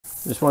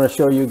Just want to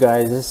show you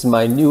guys, this is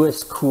my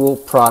newest cool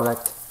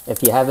product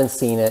if you haven't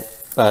seen it,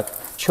 but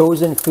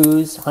Chosen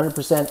Foods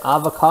 100%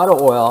 avocado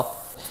oil,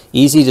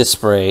 easy to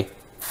spray.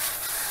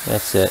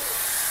 That's it,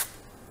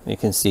 you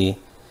can see,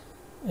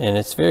 and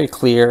it's very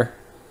clear.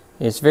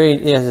 It's very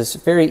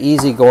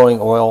easy going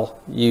oil.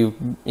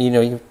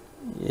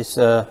 It's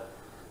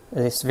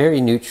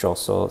very neutral,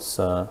 so it's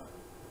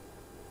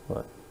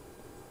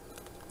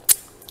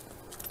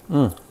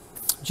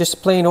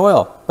just plain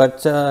oil,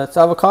 but it's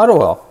avocado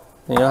oil.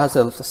 It has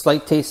a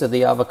slight taste of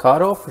the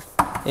avocado,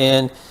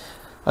 and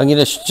I'm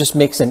gonna just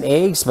make some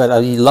eggs, but I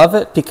love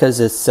it because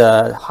it's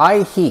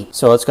high heat,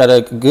 so it's got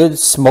a good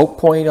smoke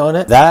point on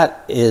it.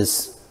 That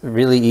is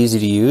really easy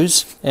to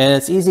use, and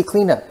it's easy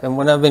cleanup. And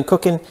when I've been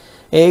cooking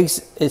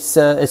eggs, it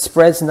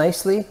spreads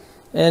nicely,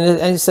 and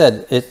as I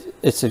said,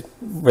 it's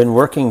been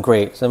working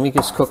great. So let me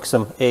just cook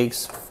some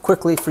eggs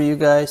quickly for you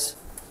guys.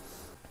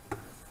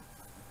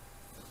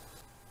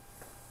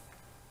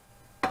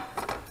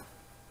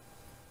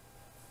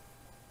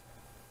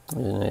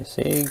 There's a nice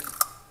egg.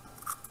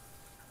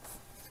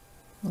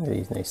 Look at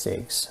these nice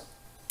eggs.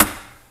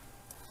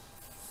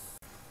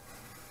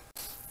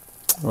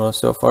 Well,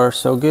 so far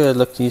so good.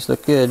 Look, these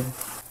look good.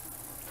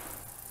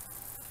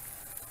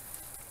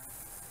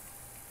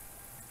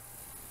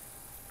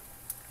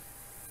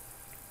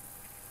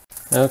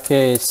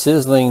 Okay, it's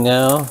sizzling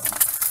now. I'm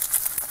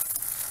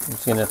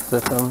just gonna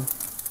flip them.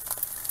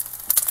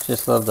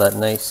 Just love that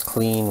nice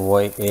clean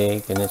white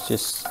egg, and it's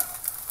just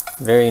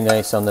very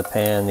nice on the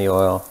pan, the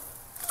oil.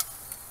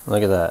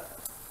 Look at that.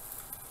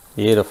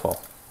 Beautiful.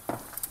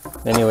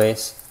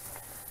 Anyways,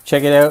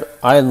 check it out.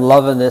 I'm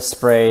loving this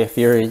spray. If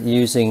you're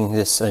using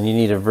this and you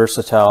need a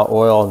versatile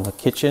oil in the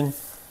kitchen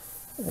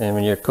and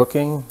when you're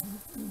cooking,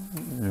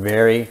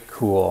 very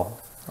cool.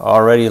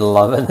 Already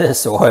loving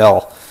this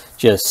oil.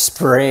 Just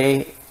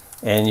spray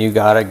and you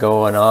got it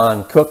going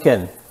on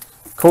cooking.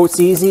 Coats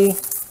easy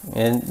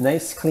and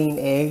nice clean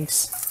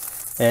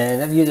eggs.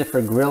 And I've used it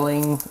for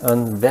grilling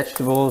on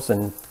vegetables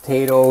and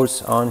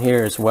potatoes on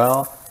here as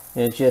well.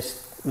 And it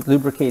just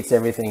lubricates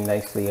everything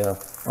nicely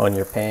on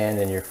your pan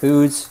and your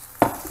foods.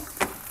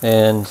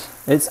 And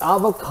it's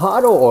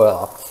avocado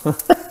oil.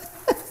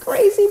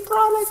 Crazy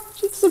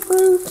product, it's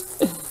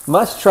approved.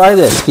 Must try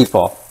this,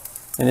 people.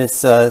 And it's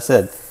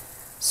said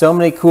so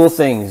many cool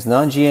things.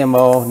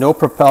 Non-GMO, no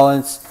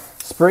propellants,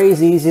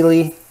 sprays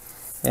easily,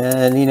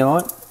 and you know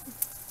what?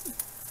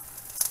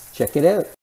 Check it out.